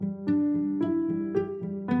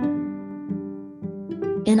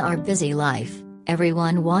In our busy life,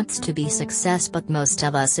 everyone wants to be success, but most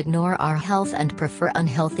of us ignore our health and prefer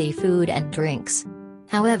unhealthy food and drinks.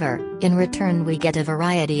 However, in return we get a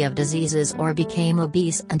variety of diseases or become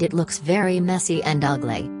obese, and it looks very messy and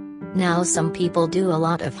ugly. Now some people do a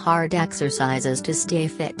lot of hard exercises to stay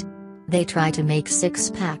fit. They try to make six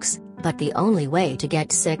packs, but the only way to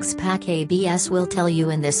get six-pack abs we'll tell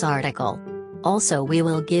you in this article. Also, we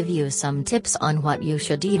will give you some tips on what you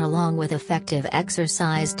should eat along with effective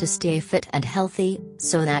exercise to stay fit and healthy,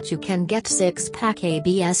 so that you can get six-pack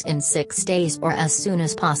abs in 6 days or as soon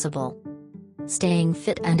as possible. Staying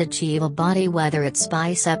fit and achieve a body, whether it's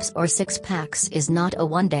biceps or six-packs, is not a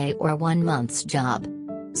one-day or 1 month's job.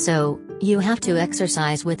 So, you have to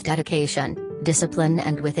exercise with dedication, discipline,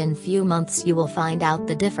 and within few months you will find out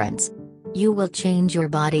the difference. You will change your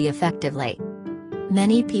body effectively.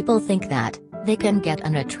 Many people think that they can get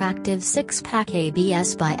an attractive six-pack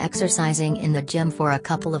abs by exercising in the gym for a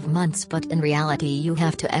couple of months, but in reality you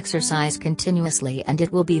have to exercise continuously and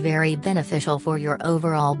it will be very beneficial for your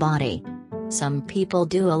overall body. Some people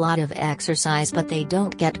do a lot of exercise but they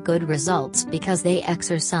don't get good results because they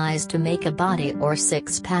exercise to make a body or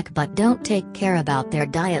six-pack but don't take care about their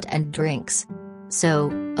diet and drinks.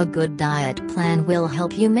 So, a good diet plan will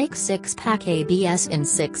help you make six-pack abs in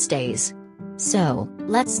 6 days. So,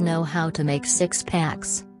 let's know how to make six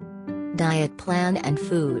packs. Diet plan and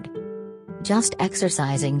food. Just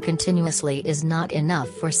exercising continuously is not enough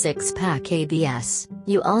for six-pack abs,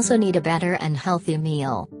 you also need a better and healthy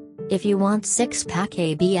meal. If you want six-pack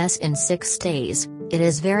abs in 6 days, it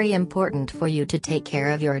is very important for you to take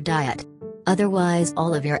care of your diet. Otherwise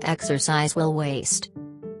all of your exercise will waste.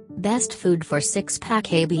 Best food for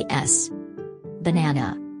six-pack abs: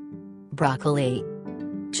 banana, broccoli,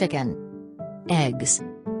 chicken, eggs,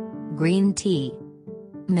 green tea,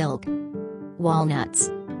 milk, walnuts.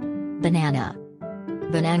 Banana.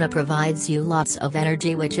 Banana provides you lots of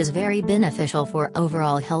energy, which is very beneficial for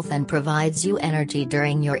overall health and provides you energy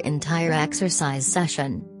during your entire exercise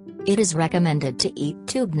session. It is recommended to eat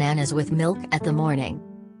 2 bananas with milk at the morning.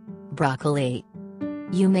 Broccoli.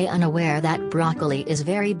 You may unaware that broccoli is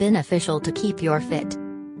very beneficial to keep you fit.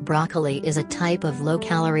 Broccoli is a type of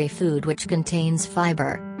low-calorie food which contains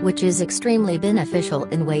fiber, which is extremely beneficial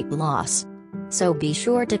in weight loss. So be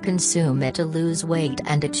sure to consume it to lose weight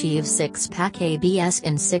and achieve six-pack abs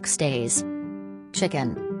in 6 days.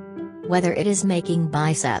 Chicken. Whether it is making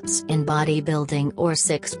biceps in bodybuilding or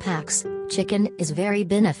six-packs, chicken is very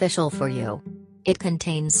beneficial for you. It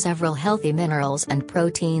contains several healthy minerals and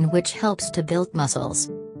protein which helps to build muscles.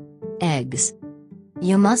 Eggs.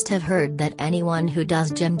 You must have heard that anyone who does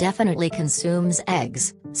gym definitely consumes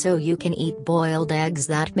eggs, so you can eat boiled eggs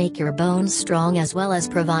that make your bones strong as well as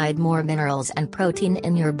provide more minerals and protein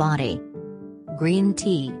in your body. Green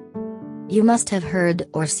tea. You must have heard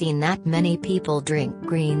or seen that many people drink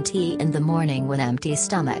green tea in the morning with empty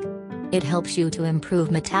stomach. It helps you to improve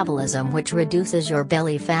metabolism, which reduces your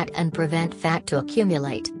belly fat and prevent fat to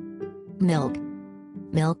accumulate. Milk.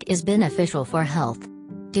 Milk is beneficial for health.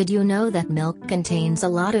 Did you know that milk contains a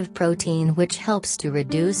lot of protein which helps to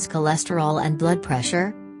reduce cholesterol and blood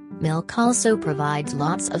pressure? Milk also provides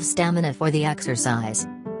lots of stamina for the exercise.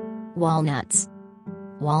 Walnuts.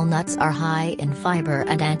 Walnuts are high in fiber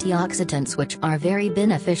and antioxidants which are very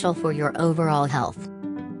beneficial for your overall health.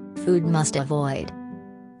 Food must avoid.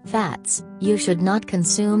 Fats. You should not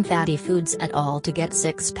consume fatty foods at all to get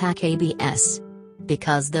six-pack abs.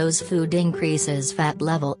 Because those food increases fat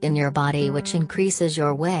level in your body which increases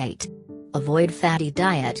your weight. Avoid fatty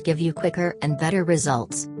diet give you quicker and better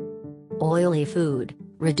results. Oily food.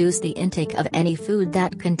 Reduce the intake of any food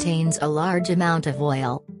that contains a large amount of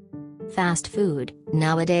oil. Fast food.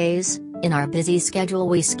 Nowadays, in our busy schedule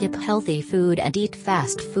we skip healthy food and eat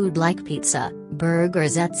fast food like pizza,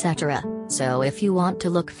 burgers, etc. So if you want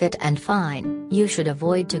to look fit and fine, you should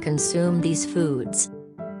avoid to consume these foods.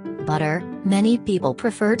 Butter. Many people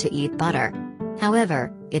prefer to eat butter.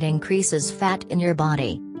 However, it increases fat in your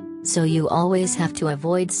body. So you always have to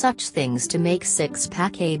avoid such things to make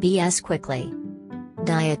six-pack abs quickly.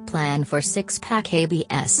 Diet plan for six-pack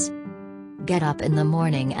abs. Get up in the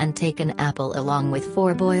morning and take an apple along with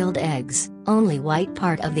 4 boiled eggs, only white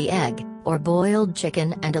part of the egg, or boiled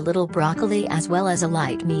chicken and a little broccoli as well as a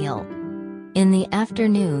light meal. In the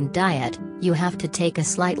afternoon diet, you have to take a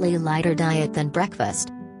slightly lighter diet than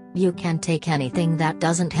breakfast. You can take anything that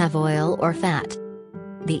doesn't have oil or fat.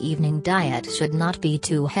 The evening diet should not be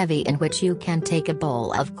too heavy, in which you can take a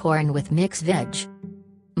bowl of corn with mixed veg.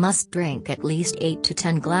 Must drink at least 8 to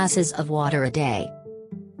 10 glasses of water a day.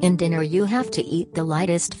 In dinner you have to eat the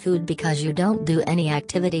lightest food because you don't do any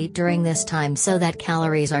activity during this time so that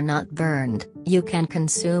calories are not burned. You can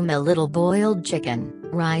consume a little boiled chicken,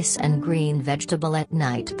 rice and green vegetable at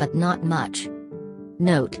night but not much.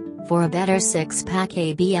 Note: for a better six-pack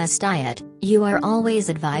ABS diet, you are always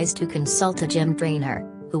advised to consult a gym trainer,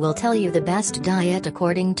 who will tell you the best diet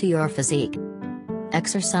according to your physique.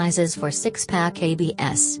 Exercises for six-pack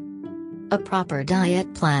ABS. A proper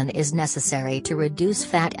diet plan is necessary to reduce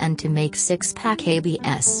fat and to make six-pack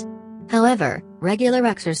ABS. However, regular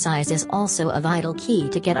exercise is also a vital key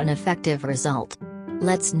to get an effective result.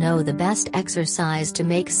 Let's know the best exercise to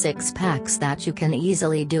make six-packs that you can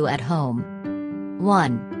easily do at home.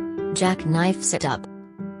 1. Jackknife sit-up.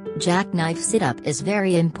 Jackknife sit-up is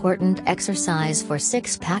very important exercise for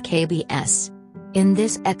six-pack ABS. In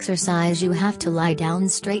this exercise you have to lie down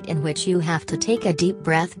straight, in which you have to take a deep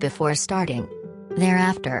breath before starting.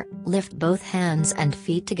 Thereafter, lift both hands and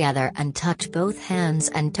feet together and touch both hands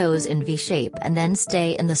and toes in V shape and then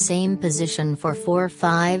stay in the same position for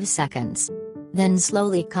 4-5 seconds. Then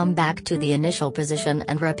slowly come back to the initial position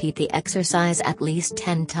and repeat the exercise at least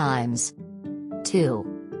 10 times.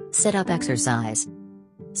 2. Sit-up exercise.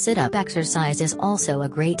 Sit-up exercise is also a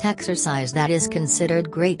great exercise that is considered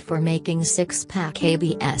great for making six-pack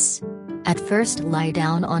ABS. At first lie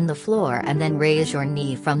down on the floor and then raise your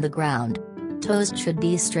knee from the ground. Toes should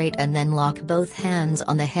be straight and then lock both hands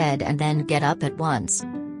on the head and then get up at once.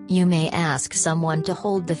 You may ask someone to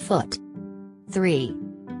hold the foot. 3.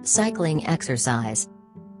 Cycling exercise.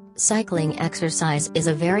 Cycling exercise is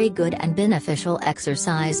a very good and beneficial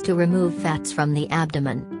exercise to remove fats from the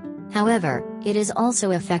abdomen. However, it is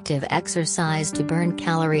also effective exercise to burn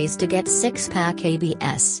calories to get six-pack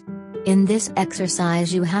ABS. In this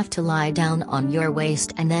exercise you have to lie down on your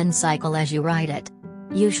waist and then cycle as you ride it.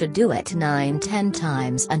 You should do it 9-10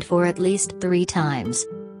 times and for at least 3 times.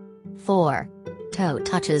 4. Toe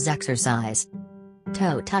touches exercise.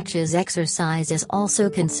 Toe touches exercise is also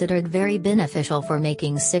considered very beneficial for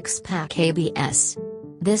making six-pack ABS.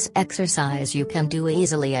 This exercise you can do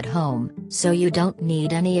easily at home, so you don't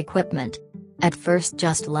need any equipment. At first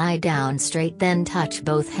just lie down straight, then touch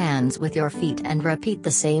both hands with your feet and repeat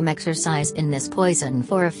the same exercise in this position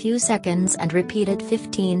for a few seconds and repeat it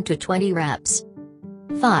 15 to 20 reps.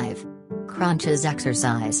 5. Crunches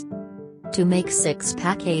exercise. To make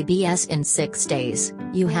six-pack ABS in 6 days,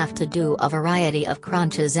 you have to do a variety of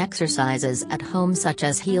crunches exercises at home, such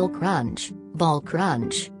as heel crunch, ball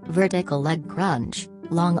crunch, vertical leg crunch,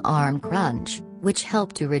 long arm crunch, which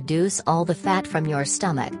help to reduce all the fat from your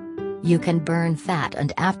stomach. You can burn fat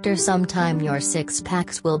and after some time your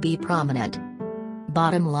six-packs will be prominent.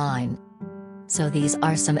 Bottom line. So these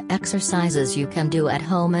are some exercises you can do at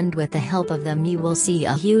home, and with the help of them you will see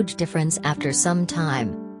a huge difference after some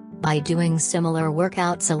time. By doing similar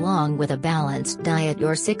workouts along with a balanced diet,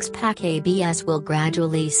 your six-pack ABS will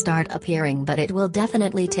gradually start appearing, but it will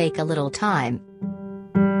definitely take a little time.